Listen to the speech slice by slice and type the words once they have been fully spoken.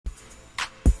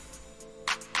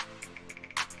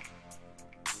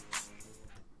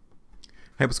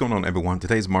Hey, what's going on, everyone?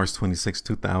 Today's March 26,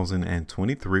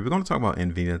 2023. We're going to talk about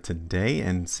NVIDIA today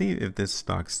and see if this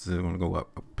stock's still going to go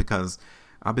up, because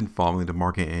I've been following the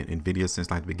market in NVIDIA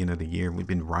since like the beginning of the year. We've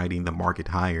been riding the market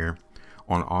higher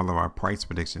on all of our price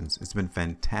predictions. It's been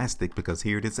fantastic because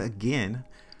here it is again,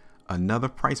 another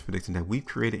price prediction that we've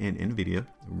created in NVIDIA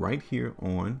right here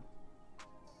on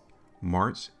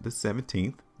March the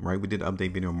 17th, right? We did an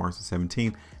update video on March the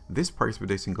 17th. This price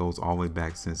prediction goes all the way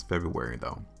back since February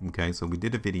though. Okay, so we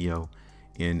did a video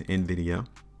in NVIDIA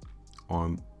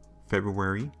on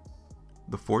February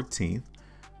the 14th,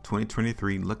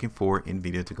 2023, looking for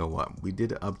NVIDIA to go up. We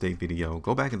did an update video.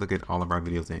 Go back and look at all of our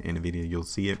videos in NVIDIA. You'll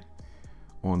see it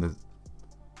on the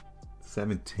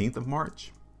 17th of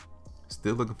March.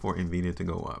 Still looking for NVIDIA to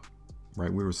go up,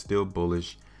 right? We were still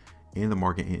bullish in the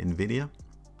market in NVIDIA.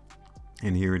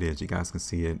 And here it is. You guys can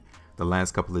see it. The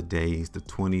last couple of days, the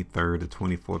 23rd, the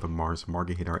 24th of March,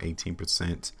 market hit our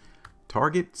 18%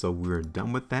 target. So we're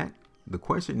done with that. The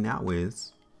question now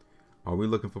is, are we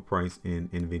looking for price in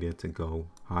NVIDIA to go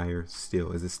higher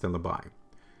still? Is it still a buy?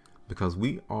 Because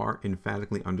we are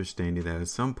emphatically understanding that at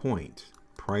some point,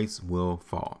 price will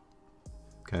fall.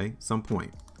 Okay, some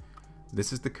point.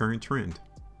 This is the current trend.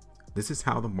 This is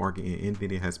how the market in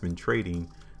NVIDIA has been trading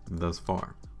thus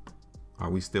far. Are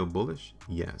we still bullish?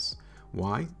 Yes.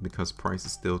 Why? Because price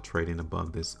is still trading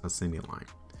above this ascending line.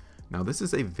 Now, this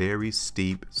is a very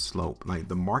steep slope. Like,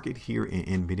 the market here in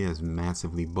NVIDIA is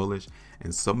massively bullish,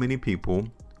 and so many people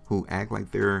who act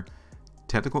like they're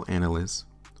technical analysts,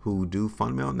 who do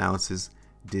fundamental analysis,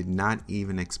 did not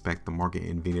even expect the market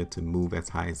in NVIDIA to move as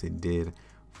high as it did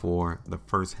for the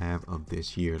first half of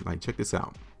this year. Like, check this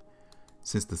out.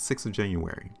 Since the 6th of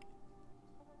January.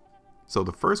 So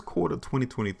the first quarter of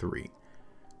 2023,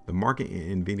 the market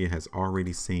in NVIDIA has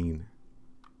already seen,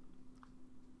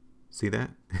 see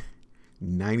that?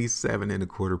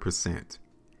 97.25%.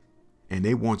 And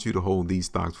they want you to hold these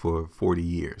stocks for 40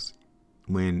 years.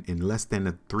 When in less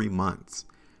than 3 months,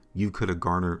 you could have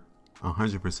garnered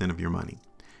 100% of your money.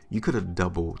 You could have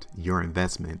doubled your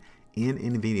investment in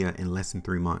NVIDIA in less than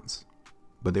 3 months.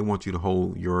 But they want you to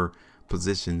hold your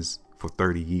positions for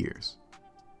 30 years.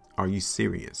 Are you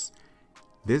serious?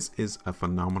 This is a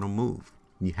phenomenal move.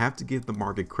 You have to give the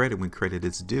market credit when credit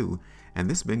is due, and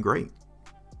this has been great.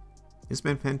 It's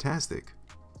been fantastic.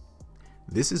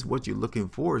 This is what you're looking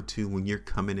forward to when you're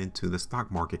coming into the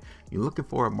stock market. You're looking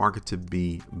for a market to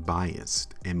be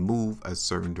biased and move a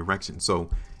certain direction. So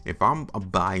if I'm a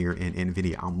buyer in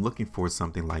NVIDIA, I'm looking for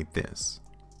something like this,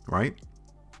 right?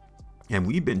 And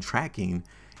we've been tracking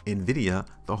NVIDIA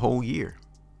the whole year.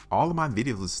 All of my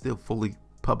videos are still fully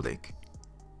public.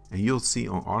 And you'll see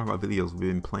on all of our videos,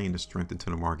 we've been playing the strength into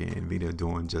the market and NVIDIA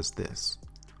doing just this.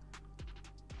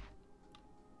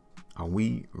 Are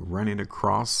we running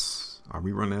across? Are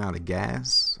we running out of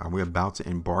gas? Are we about to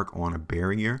embark on a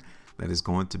barrier that is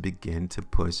going to begin to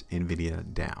push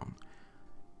NVIDIA down?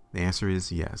 The answer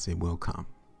is yes, it will come.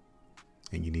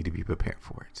 And you need to be prepared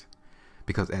for it.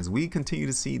 Because as we continue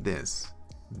to see this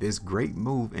great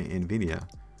move in NVIDIA,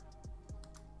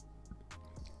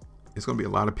 it's going to be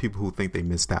a lot of people who think they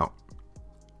missed out.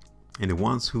 And the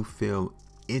ones who feel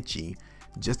itchy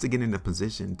just to get in a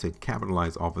position to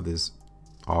capitalize off of this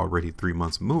already 3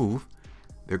 months move,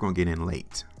 they're going to get in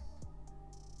late.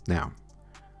 Now,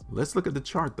 let's look at the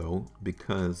chart though,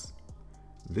 because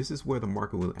this is where the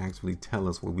market will actually tell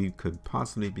us where we could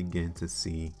possibly begin to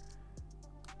see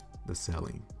the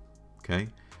selling. Okay.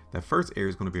 That first area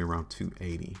is going to be around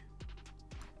 280.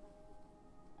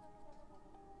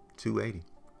 280.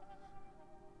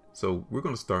 So we're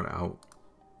going to start out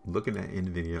looking at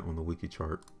NVIDIA on the weekly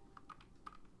chart.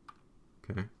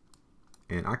 Okay.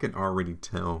 And I can already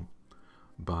tell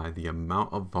by the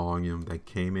amount of volume that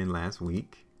came in last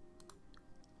week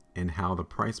and how the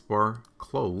price bar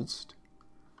closed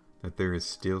that there is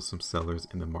still some sellers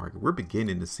in the market. We're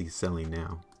beginning to see selling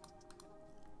now.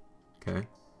 Okay.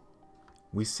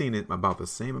 We've seen it about the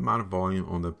same amount of volume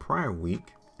on the prior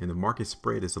week, and the market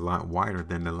spread is a lot wider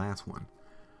than the last one.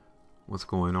 What's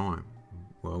going on?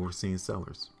 Well, we're seeing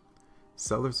sellers.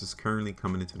 Sellers is currently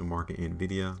coming into the market in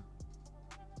NVIDIA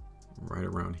right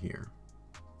around here.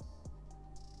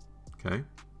 Okay.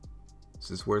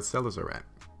 This is where sellers are at.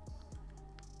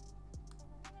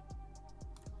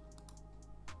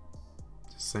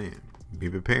 Just saying, be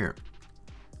prepared.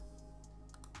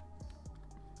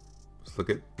 Let's look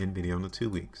at NVIDIA on the 2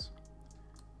 weeks.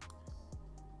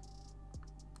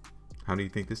 How do you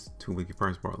think this 2-week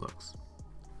price bar looks?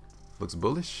 Looks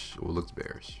bullish or looks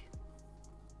bearish?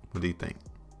 What do you think?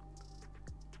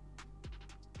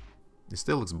 It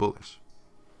still looks bullish,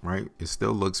 right? It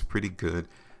still looks pretty good.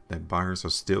 that buyers are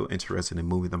still interested in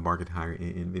moving the market higher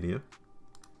in Nvidia.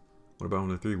 What about on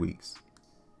the 3 weeks?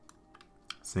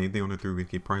 Same thing on the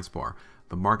 3-weekly price bar.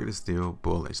 The market is still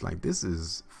bullish. Like, this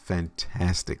is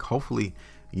fantastic. Hopefully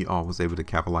you all was able to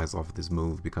capitalize off of this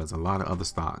move, because a lot of other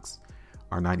stocks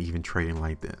are not even trading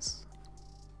like this.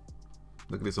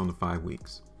 Look at this on the 5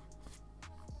 weeks.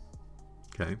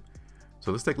 Okay,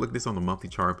 so let's take a look at this on the monthly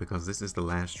chart, because this is the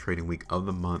last trading week of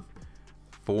the month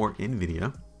for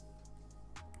Nvidia.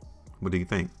 What do you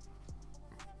think?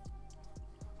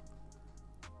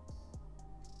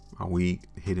 Are we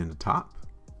hitting the top?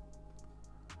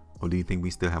 Or do you think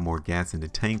we still have more gas in the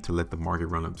tank to let the market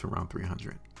run up to around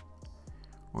 300?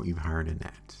 Or even higher than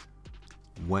that?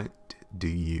 What do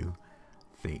you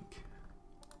think?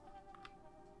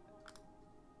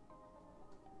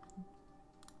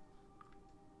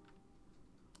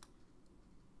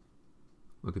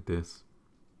 Look at this.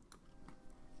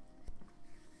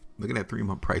 Look at that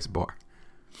 3-month price bar.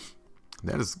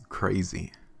 That is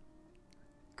crazy.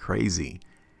 Crazy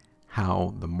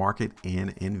how the market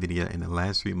and Nvidia in the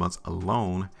last 3 months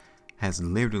alone has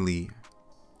literally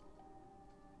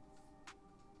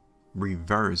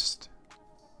reversed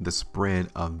the spread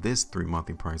of this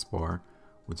 3-monthly price bar,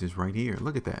 which is right here.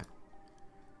 Look at that.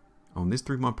 On this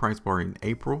 3-month price bar in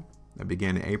April, that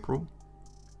began in April,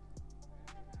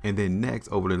 and then next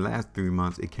over the last 3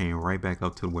 months, it came right back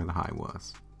up to where the high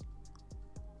was.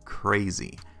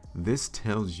 Crazy. This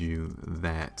tells you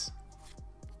that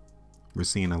we're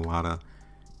seeing a lot of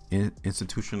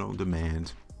institutional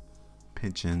demand,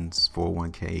 pensions,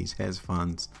 401ks, hedge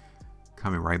funds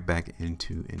coming right back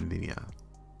into Nvidia.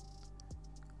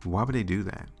 Why would they do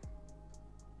that?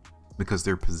 Because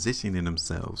they're positioning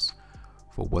themselves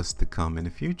for what's to come in the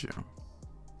future.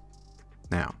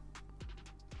 Now,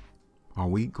 are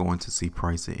we going to see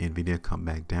price of Nvidia come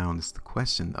back down? Is the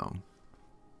question, though.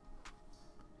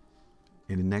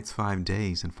 In the next 5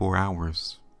 days and 4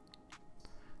 hours,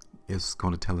 it's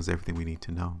going to tell us everything we need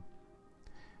to know.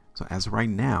 So as of right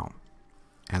now,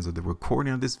 as of the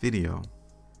recording of this video,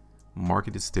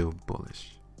 market is still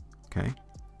bullish. Okay,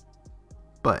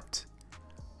 but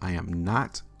I am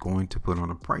not going to put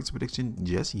on a price prediction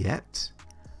just yet,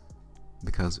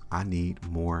 because I need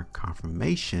more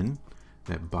confirmation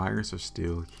that buyers are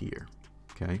still here.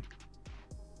 Okay,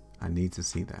 I need to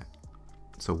see that.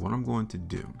 So what I'm going to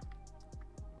do,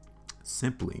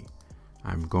 simply,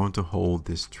 I'm going to hold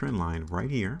this trend line right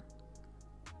here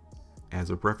as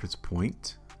a reference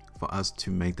point for us to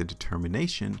make the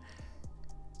determination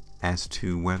as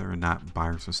to whether or not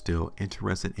buyers are still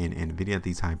interested in Nvidia at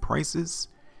these high prices,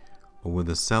 or will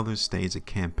the sellers stage a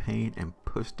campaign and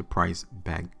push the price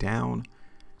back down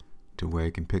to where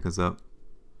it can pick us up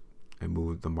and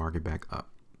move the market back up.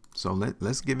 So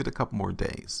let's give it a couple more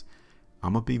days.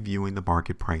 I'm gonna be viewing the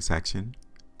market price action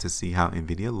to see how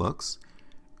Nvidia looks,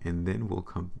 and then we'll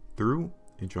come through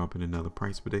and drop in another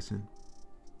price prediction,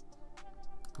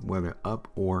 whether up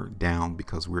or down,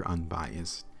 because we're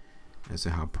unbiased as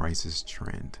to how prices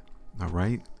trend. All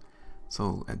right,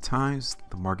 so at times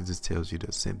the market just tells you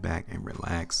to sit back and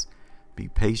relax, be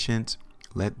patient,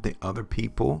 let the other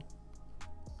people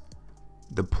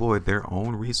deploy their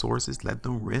own resources, let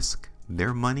them risk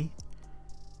their money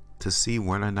to see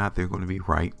whether or not they're going to be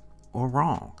right or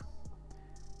wrong,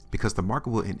 because the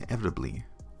market will inevitably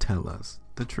tell us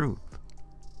the truth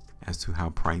as to how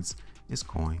price is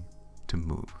going to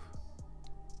move.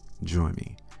 Join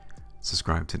me,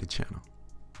 subscribe to the channel.